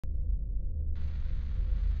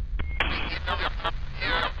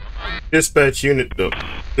Dispatch unit. Oh,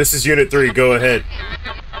 this is Unit 3. Go ahead.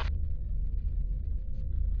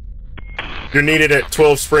 You're needed at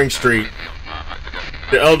 12 Spring Street.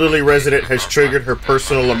 The elderly resident has triggered her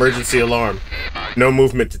personal emergency alarm. No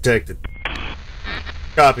movement detected.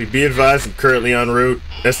 Copy. Be advised, I'm currently en route.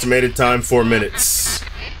 Estimated time 4 minutes.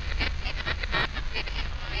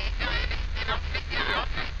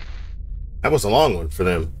 That was a long one for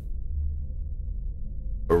them.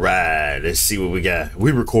 Alright, let's see what we got.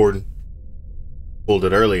 We recording. Pulled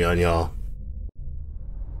it early on y'all.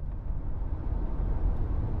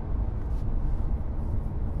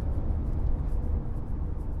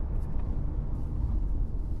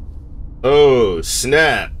 Oh,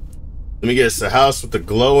 snap. Let me guess, the house with the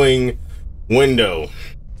glowing window.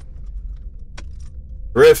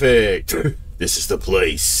 Terrific. This is the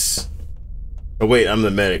place. Oh wait, I'm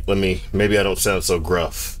the medic. Maybe I don't sound so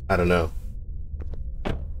gruff. I don't know.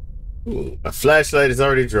 Ooh, a flashlight is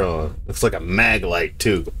already drawn. Looks like a mag light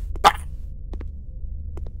too.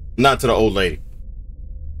 Not to the old lady.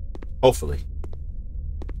 Hopefully.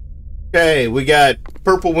 Okay, we got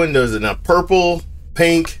purple windows now. Purple,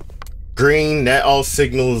 pink, green, that all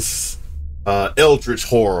signals eldritch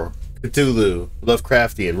horror, Cthulhu,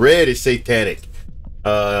 Lovecraftian. Red is satanic.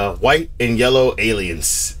 White and yellow,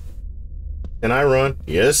 aliens. Can I run?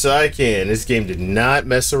 Yes, I can. This game did not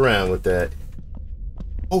mess around with that.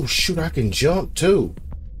 Oh shoot, I can jump too.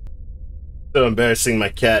 So embarrassing, my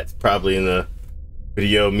cat's probably in the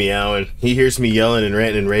video meowing. He hears me yelling and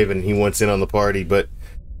ranting and raving. He wants in on the party, but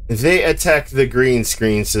they attack the green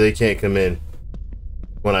screen so they can't come in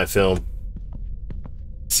when I film.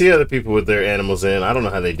 See other people with their animals in. I don't know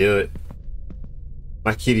how they do it.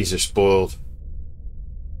 My kitties are spoiled.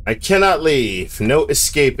 I cannot leave. No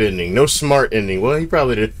escape ending. No smart ending. Well, he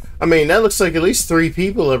probably did. I mean, that looks like at least 3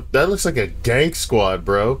 people. That looks like a gank squad,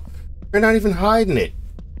 bro. They're not even hiding it.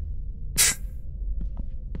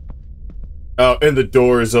 Oh, and the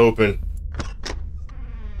door is open.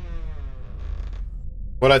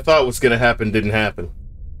 What I thought was going to happen didn't happen.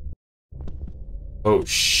 Oh,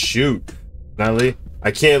 shoot. Can I leave? I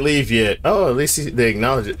can't leave yet. Oh, at least they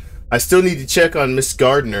acknowledge it. I still need to check on Miss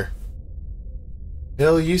Gardner.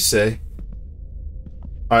 Hell you say.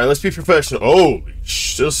 Alright, let's be professional. Oh,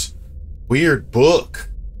 this weird book.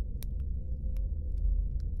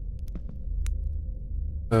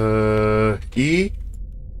 E?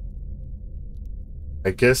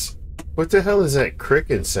 I guess. What the hell is that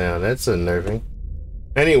cricket sound? That's unnerving.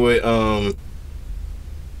 Anyway,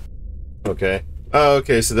 okay. Oh,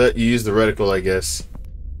 okay, so that you use the reticle, I guess.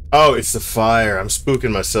 Oh, it's the fire. I'm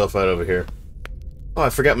spooking myself out over here. Oh, I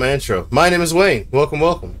forgot my intro. My name is Wayne. Welcome,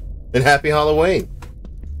 welcome. And happy Halloween.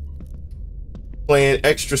 Playing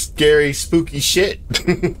extra scary, spooky shit.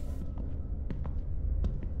 I've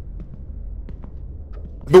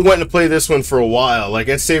been wanting to play this one for a while. Like,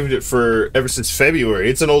 I saved it for ever since February.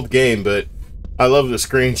 It's an old game, but I love the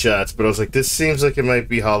screenshots. But I was like, this seems like it might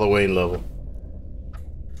be Halloween level.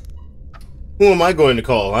 Who am I going to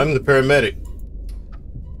call? I'm the paramedic.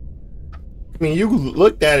 I mean, you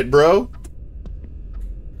looked at it, bro.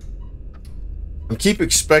 I keep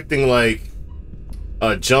expecting, like,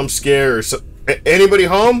 a jump scare or something. Anybody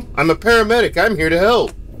home? I'm a paramedic. I'm here to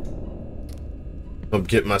help. Don't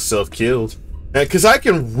get myself killed. Because I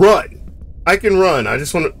can run. I can run. I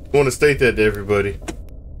just want to state that to everybody.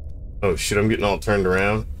 Oh, shit. I'm getting all turned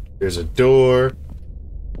around. There's a door.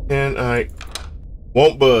 And I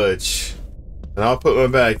won't budge. And I'll put my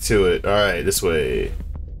back to it. Alright, this way.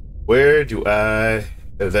 Where do I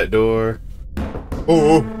have that door?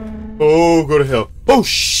 Oh, oh, go to hell. Oh,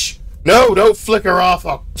 shh. No, don't flicker off.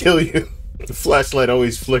 I'll kill you. The flashlight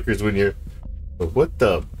always flickers when you're... What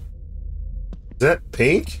the... Is that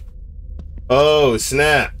pink? Oh,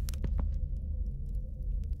 snap.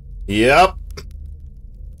 Yep.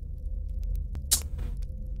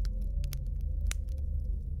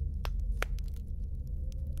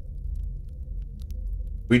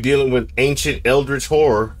 We dealing with ancient eldritch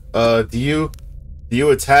horror. Do you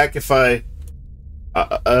attack if I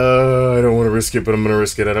don't want to risk it, but I'm gonna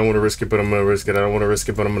risk it. I don't want to risk it, but I'm gonna risk it. I don't want to risk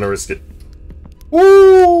it, but I'm gonna risk it.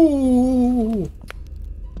 Woo!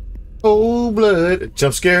 Cold blood.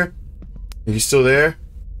 Jump scare? Are you still there?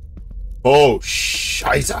 Oh,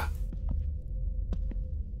 scheisse.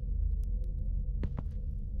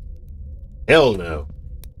 Hell no.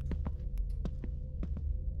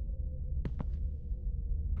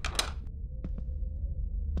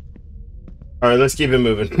 Alright, let's keep it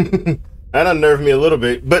moving. That unnerved me a little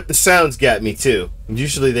bit, but the sounds got me too.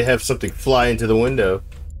 Usually they have something fly into the window.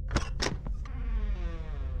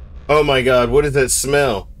 Oh my god, what is that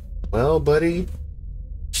smell? Well, buddy,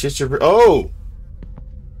 shit your... Oh!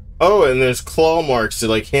 Oh, and there's claw marks that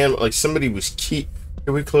like hand... Like somebody was key...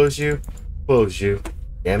 Can we close you? Close you.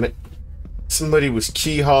 Damn it. Somebody was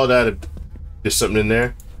key hauled out of... There's something in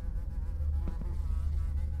there.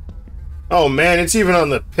 Oh man, it's even on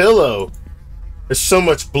the pillow. There's so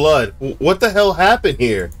much blood. What the hell happened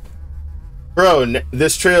here? Bro,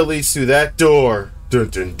 this trail leads through that door. Dun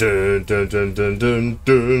dun dun dun dun dun dun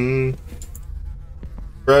dun.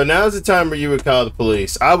 Bro, now's the time where you would call the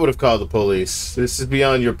police. I would have called the police. This is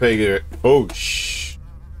beyond your pay grade. Oh, shh.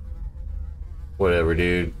 Whatever,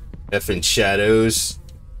 dude. Effing shadows.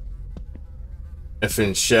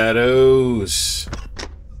 Effing shadows.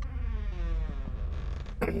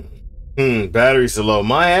 Batteries are low.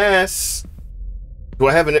 My ass. Do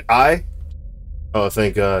I have an eye? Oh,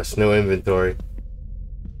 thank gosh. No inventory.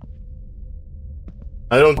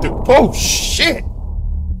 I don't do... Oh, shit!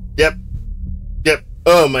 Yep. Yep.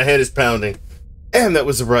 Oh, my head is pounding. Damn, that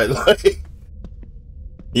was a bright light.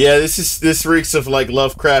 Yeah, this reeks of like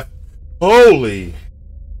Lovecraft. Holy.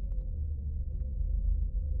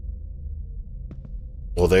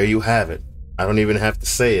 Well, there you have it. I don't even have to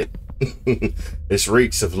say it. This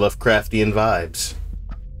reeks of Lovecraftian vibes.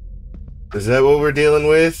 Is that what we're dealing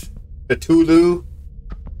with? Cthulhu?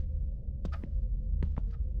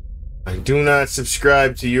 I do not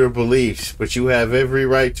subscribe to your beliefs, but you have every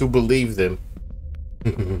right to believe them.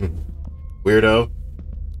 Weirdo.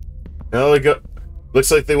 Now they go. Looks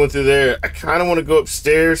like they went through there. I kind of want to go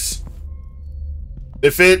upstairs.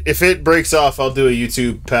 If it breaks off, I'll do a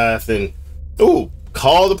YouTube path and... Ooh,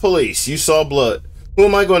 call the police. You saw blood. Who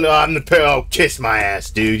am I going to... Oh, I'm the... Oh, kiss my ass,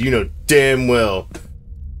 dude. You know damn well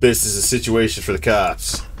this is a situation for the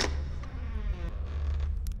cops.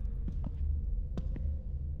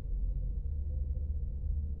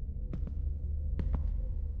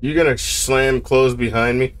 You're gonna slam close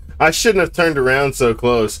behind me? I shouldn't have turned around so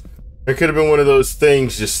close. It could have been one of those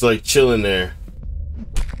things just like chilling there.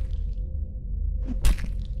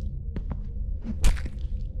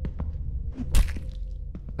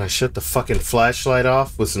 I shut the fucking flashlight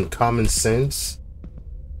off with some common sense.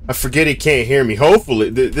 I forget he can't hear me. Hopefully,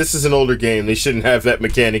 this is an older game. They shouldn't have that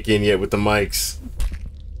mechanic in yet with the mics.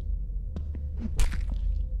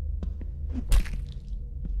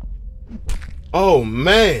 Oh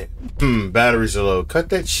man. Batteries are low. Cut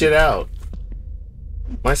that shit out.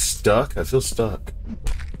 Am I stuck? I feel stuck.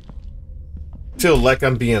 I feel like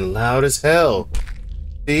I'm being loud as hell.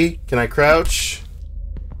 See? Can I crouch?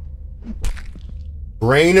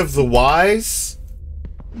 Brain of the wise?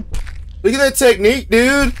 Look at that technique,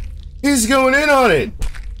 dude. He's going in on it.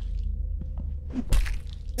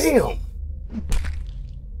 Damn.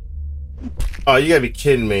 Oh, you gotta be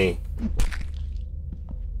kidding me.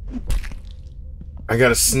 I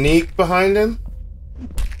gotta sneak behind him?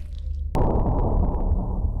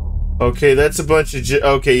 Okay, that's a bunch of...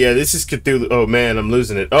 Okay, yeah, this is Cthulhu. Oh, man, I'm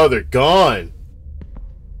losing it. Oh, they're gone.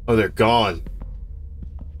 Oh, they're gone.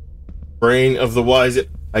 Brain of the wise...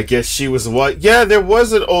 I guess she was the wise... Yeah, there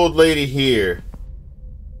was an old lady here.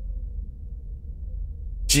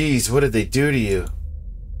 Jeez, what did they do to you?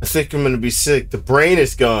 I think I'm gonna be sick. The brain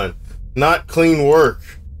is gone. Not clean work.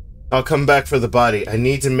 I'll come back for the body. I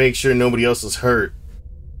need to make sure nobody else is hurt.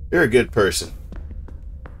 You're a good person.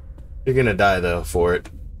 You're gonna die, though, for it.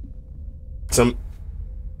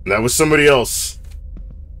 That was somebody else.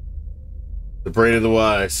 The brain of the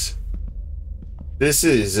wise. This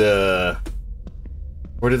is,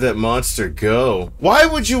 where did that monster go? Why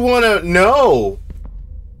would you want to know?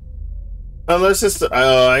 Unless it's the...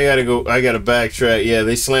 Oh, I gotta backtrack. Yeah,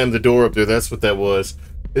 they slammed the door up there. That's what that was.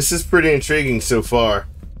 This is pretty intriguing so far.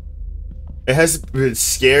 It hasn't been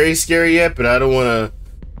scary yet, but I don't want to...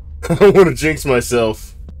 I don't want to jinx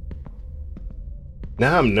myself.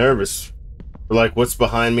 Now I'm nervous. Like, what's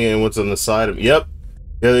behind me and what's on the side of me. Yep.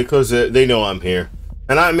 Yeah, they close it. They know I'm here.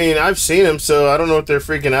 And I mean, I've seen them, so I don't know what they're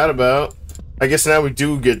freaking out about. I guess now we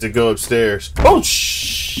do get to go upstairs. Oh,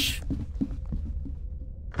 shh!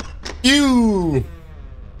 You!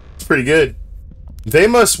 It's pretty good. They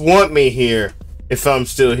must want me here if I'm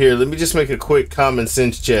still here. Let me just make a quick common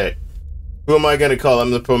sense check. Who am I gonna call?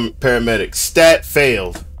 I'm the paramedic. Stat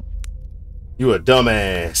failed. You a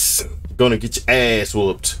dumbass. Gonna get your ass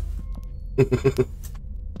whooped.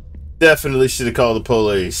 Definitely should have called the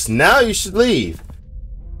police. Now you should leave.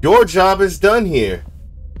 Your job is done here.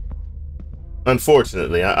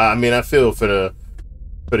 Unfortunately, I mean, I feel for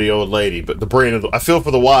the old lady, but the brain of the... I feel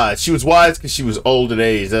for the wise. She was wise because she was old in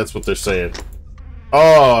age. That's what they're saying.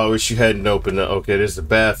 Oh, I wish you hadn't opened it. Okay, there's the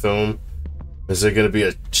bathroom. Is there gonna be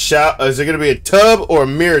a is there gonna be a tub or a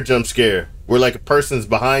mirror jump scare where like a person's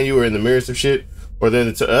behind you or in the mirrors of shit, or then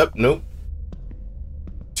it's up? Nope.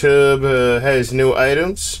 tub has no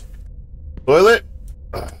items. Toilet?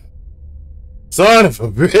 Son of a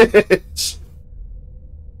bitch!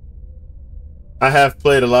 I have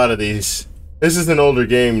played a lot of these. This is an older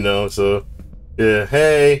game though, so yeah.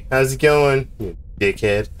 Hey, how's it going, you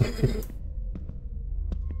dickhead?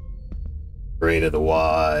 Brain of the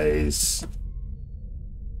wise.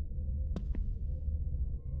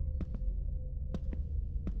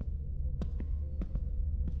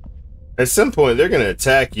 At some point, they're gonna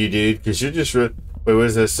attack you, dude, because you're just. Wait, what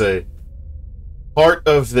does that say? Part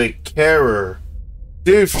of the carer.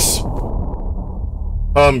 Doofs.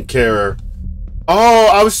 Carer. Oh,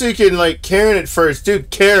 I was thinking like Karen at first.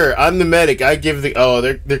 Dude, Care, I'm the medic. I give the. Oh,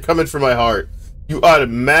 they're coming for my heart. You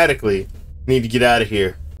automatically need to get out of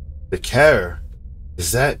here. The Carer?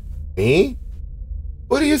 Is that me?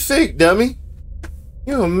 What do you think, dummy?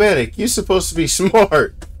 You're a medic. You're supposed to be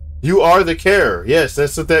smart. You are the Carer. Yes,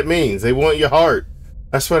 that's what that means. They want your heart.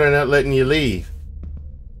 That's why they're not letting you leave.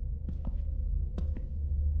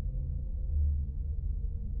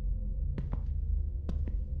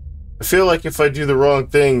 I feel like if I do the wrong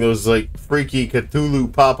thing, those like freaky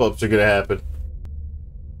Cthulhu pop-ups are gonna happen.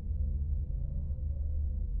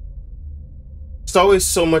 There's always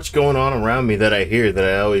so much going on around me that I hear that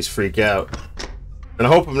I always freak out. And I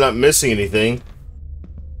hope I'm not missing anything.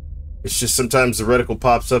 It's just sometimes the reticle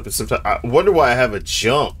pops up and sometimes I wonder why I have a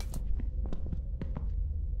jump.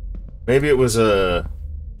 Maybe it was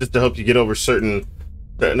just to help you get over certain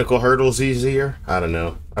technical hurdles easier. I don't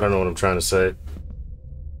know. I don't know what I'm trying to say.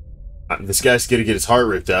 This guy's gonna get his heart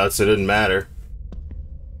ripped out, so it doesn't matter.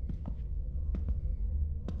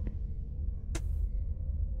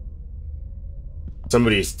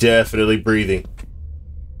 Somebody's definitely breathing.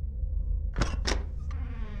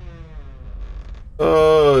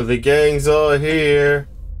 Oh, the gang's all here.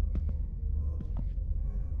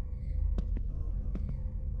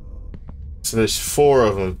 So there's 4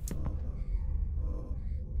 of them.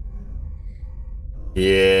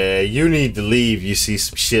 Yeah, you need to leave. You see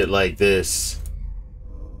some shit like this.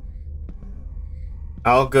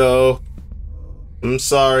 I'll go. I'm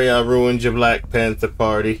sorry I ruined your Black Panther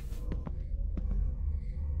party.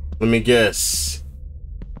 Let me guess.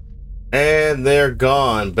 And they're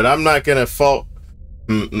gone. But I'm not gonna fall.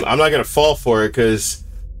 I'm not gonna fall for it because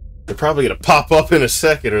they're probably gonna pop up in a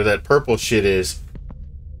second, or that purple shit is.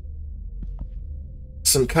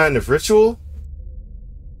 Some kind of ritual?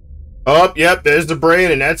 Oh, yep, there's the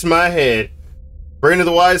brain, and that's my head. Brain of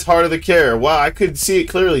the wise, heart of the care. Wow, I couldn't see it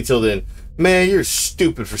clearly till then. Man, you're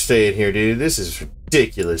stupid for staying here, dude. This is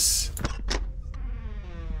ridiculous.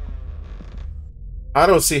 I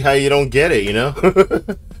don't see how you don't get it, you know?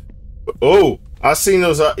 Oh, I seen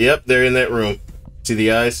those. Yep, they're in that room. See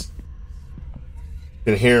the eyes?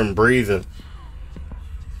 You can hear them breathing.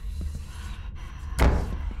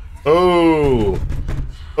 Oh.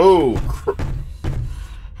 Oh,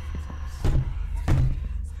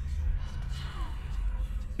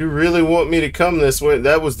 you really want me to come this way?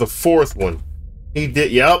 That was the 4th one. He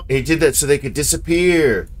did, yep, he did that so they could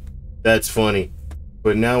disappear. That's funny.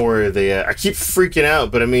 But now where are they at? I keep freaking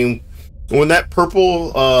out, but I mean, when that purple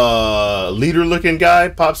leader-looking guy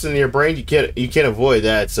pops into your brain, you can't avoid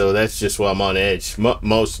that. So that's just why I'm on edge,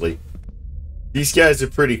 mostly. These guys are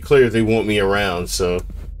pretty clear they want me around, so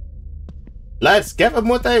let's give them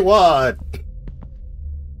what they want.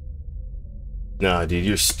 Nah, dude,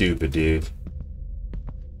 you're stupid, dude.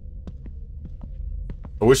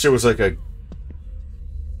 I wish there was like a...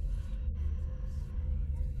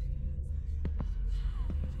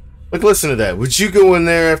 Like, listen to that. Would you go in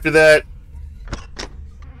there after that?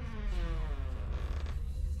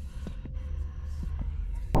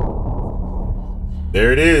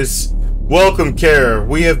 There it is. Welcome, Care.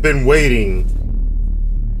 We have been waiting.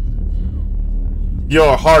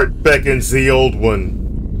 Your heart beckons the old one.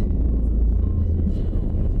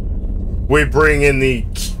 We bring in the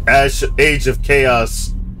age of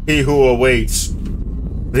chaos, he who awaits,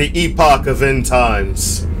 the epoch of end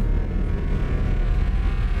times.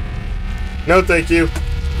 No, thank you.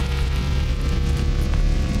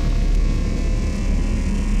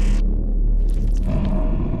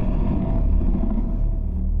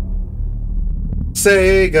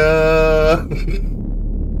 Sega.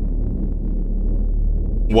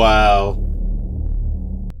 Wow.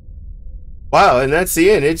 Wow, and that's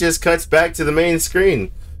the end. It just cuts back to the main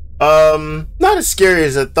screen. Not as scary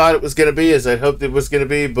as I thought it was gonna be, as I hoped it was gonna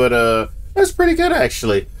be, but that's pretty good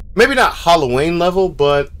actually. Maybe not Hallowayne level,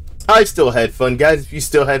 but I still had fun. Guys, if you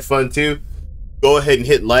still had fun too, go ahead and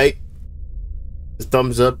hit like. The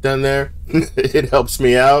thumbs up down there. It helps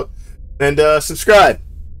me out. And subscribe.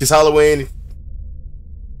 Because Hallowayne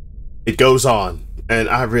it goes on, and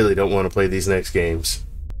I really don't want to play these next games.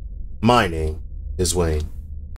 My name is Wayne.